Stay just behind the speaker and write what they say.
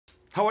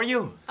How are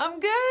you? I'm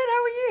good.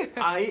 How are you?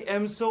 I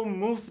am so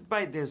moved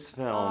by this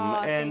film,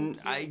 Oh, and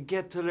thank you. I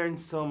get to learn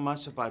so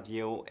much about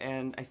you.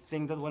 And I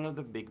think that one of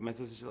the big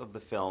messages of the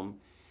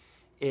film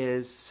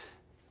is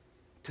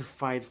to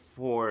fight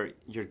for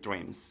your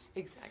dreams.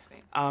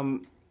 Exactly.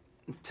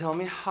 Tell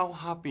me, how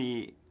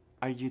happy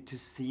are you to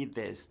see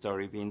this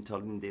story being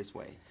told in this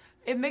way?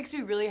 It makes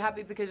me really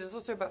happy because it's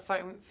also about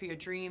fighting for your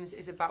dreams.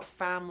 It's about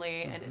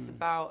family, and it's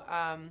about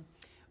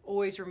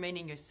always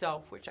remaining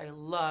yourself, which I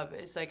love.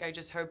 It's like I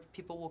just hope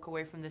people walk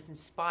away from this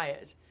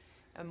inspired,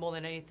 more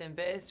than anything.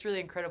 But it's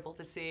really incredible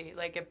to see.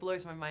 Like, it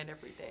blows my mind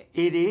every day.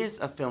 It is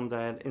a film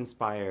that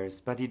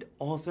inspires, but it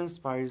also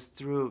inspires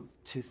through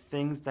to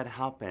things that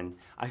happen.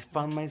 I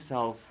found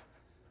myself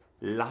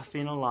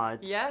laughing a lot,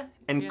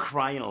 and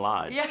crying a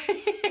lot. Yeah,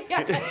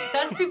 yeah.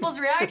 That's people's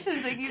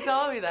reactions. They keep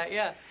telling me that.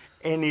 Yeah.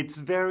 And it's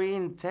very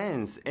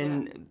intense.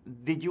 And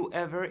did you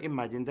ever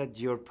imagine that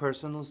your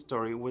personal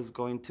story was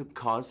going to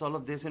cause all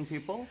of this in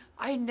people?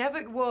 I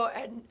never, well,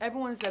 and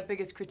everyone's their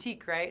biggest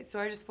critique, right? So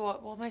I just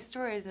thought, well, my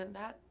story isn't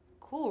that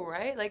cool,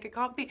 right? Like, it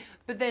can't be.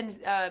 But then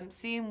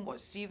seeing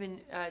what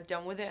Steven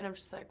done with it, and I'm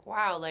just like,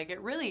 wow, like,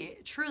 it really,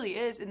 truly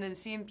is. And then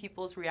seeing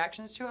people's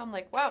reactions to it, I'm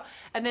like, wow.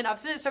 And then I've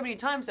said it so many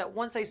times that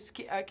once I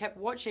kept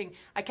watching,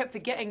 I kept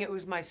forgetting it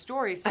was my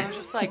story. So I was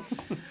just like,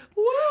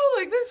 wow,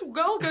 like, this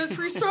girl goes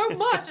through so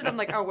much. And I'm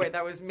like, oh, wait,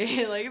 that was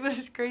me. Like, this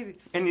is crazy.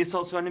 And it's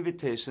also an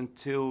invitation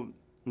to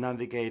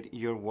navigate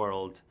your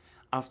world.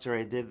 After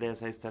I did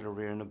this, I started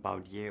reading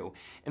about you.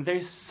 And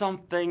there's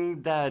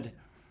something that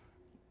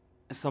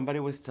somebody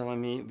was telling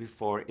me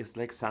before, it's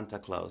like Santa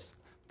Claus,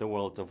 the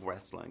world of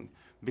wrestling,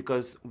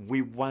 because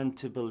we want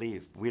to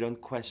believe. We don't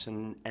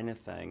question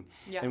anything.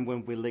 Yeah. And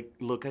when we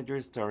look at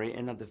your story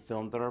and at the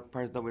film, there are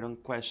parts that we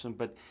don't question,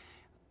 but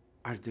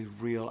are they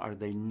real? Are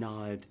they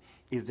not?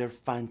 Is there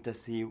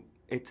fantasy?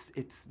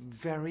 It's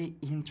very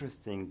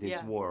interesting,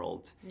 this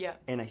world. Yeah.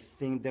 And I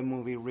think the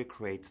movie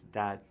recreates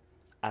that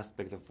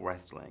aspect of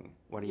wrestling.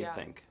 What do you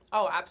think?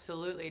 Oh,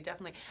 absolutely,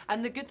 definitely.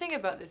 And the good thing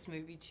about this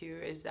movie too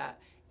is that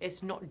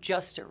it's not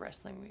just a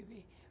wrestling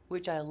movie,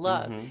 which I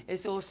love.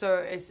 It's also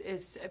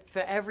it's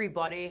for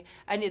everybody,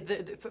 and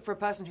for a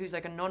person who's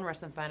like a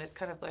non-wrestling fan, it's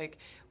kind of like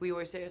we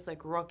always say, it's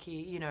like Rocky.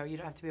 You know, you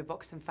don't have to be a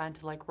boxing fan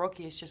to like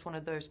Rocky. It's just one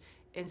of those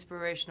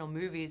inspirational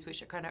movies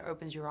which it kind of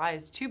opens your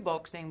eyes to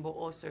boxing, but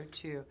also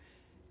to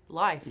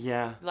life.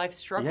 Yeah. Life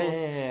struggles.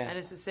 Yeah. And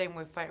it's the same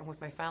with fighting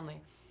with my family.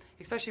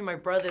 Especially my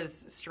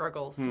brother's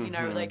struggles, you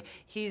know, like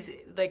he's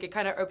like, it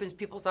kind of opens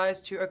people's eyes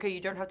to, okay, you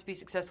don't have to be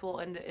successful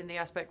in the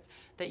aspect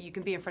that you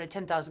can be in front of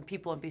 10,000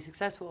 people and be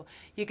successful.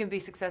 You can be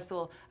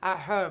successful at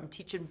home,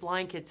 teaching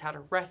blind kids how to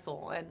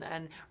wrestle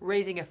and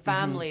raising a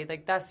family.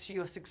 Like, that's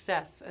your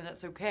success, and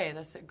that's okay.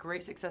 That's a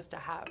great success to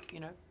have, you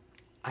know.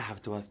 I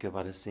have to ask you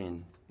about a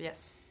scene.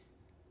 Yes.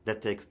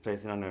 That takes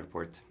place in an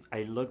airport.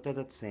 I looked at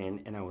that scene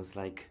and I was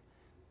like,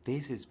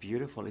 this is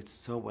beautiful. It's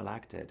so well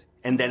acted.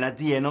 And then at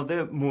the end of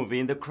the movie,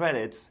 in the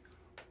credits,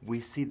 we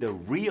see the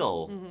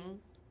real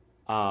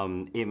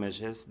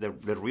images, the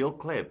real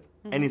clip,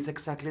 and it's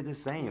exactly the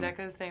same.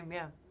 Exactly the same,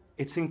 yeah.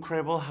 It's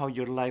incredible how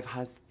your life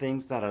has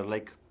things that are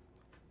like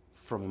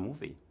from a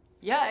movie.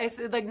 Yeah, it's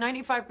like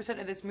 95%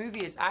 of this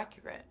movie is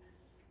accurate.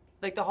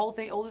 Like, the whole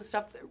thing, all the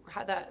stuff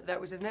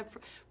that was in there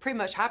pretty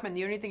much happened.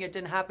 The only thing that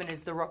didn't happen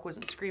is The Rock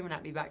wasn't screaming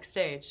at me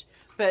backstage.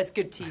 But it's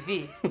good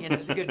TV, you know,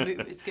 it's a good movie.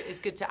 It's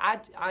good to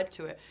add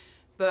to it.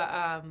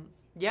 But,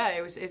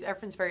 yeah,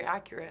 everything's very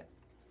accurate.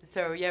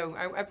 So, yeah,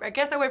 I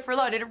guess I went for a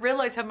lot. I didn't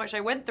realize how much I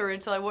went through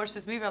until I watched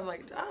this movie. I'm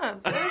like, damn,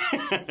 sis,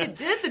 you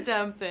did the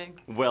damn thing.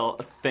 Well,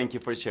 thank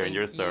you for sharing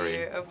your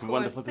story. Of It's course.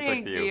 wonderful to talk to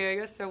you. Thank you.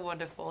 You're so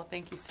wonderful.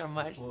 Thank you so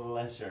much.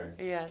 Pleasure.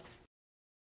 Yes.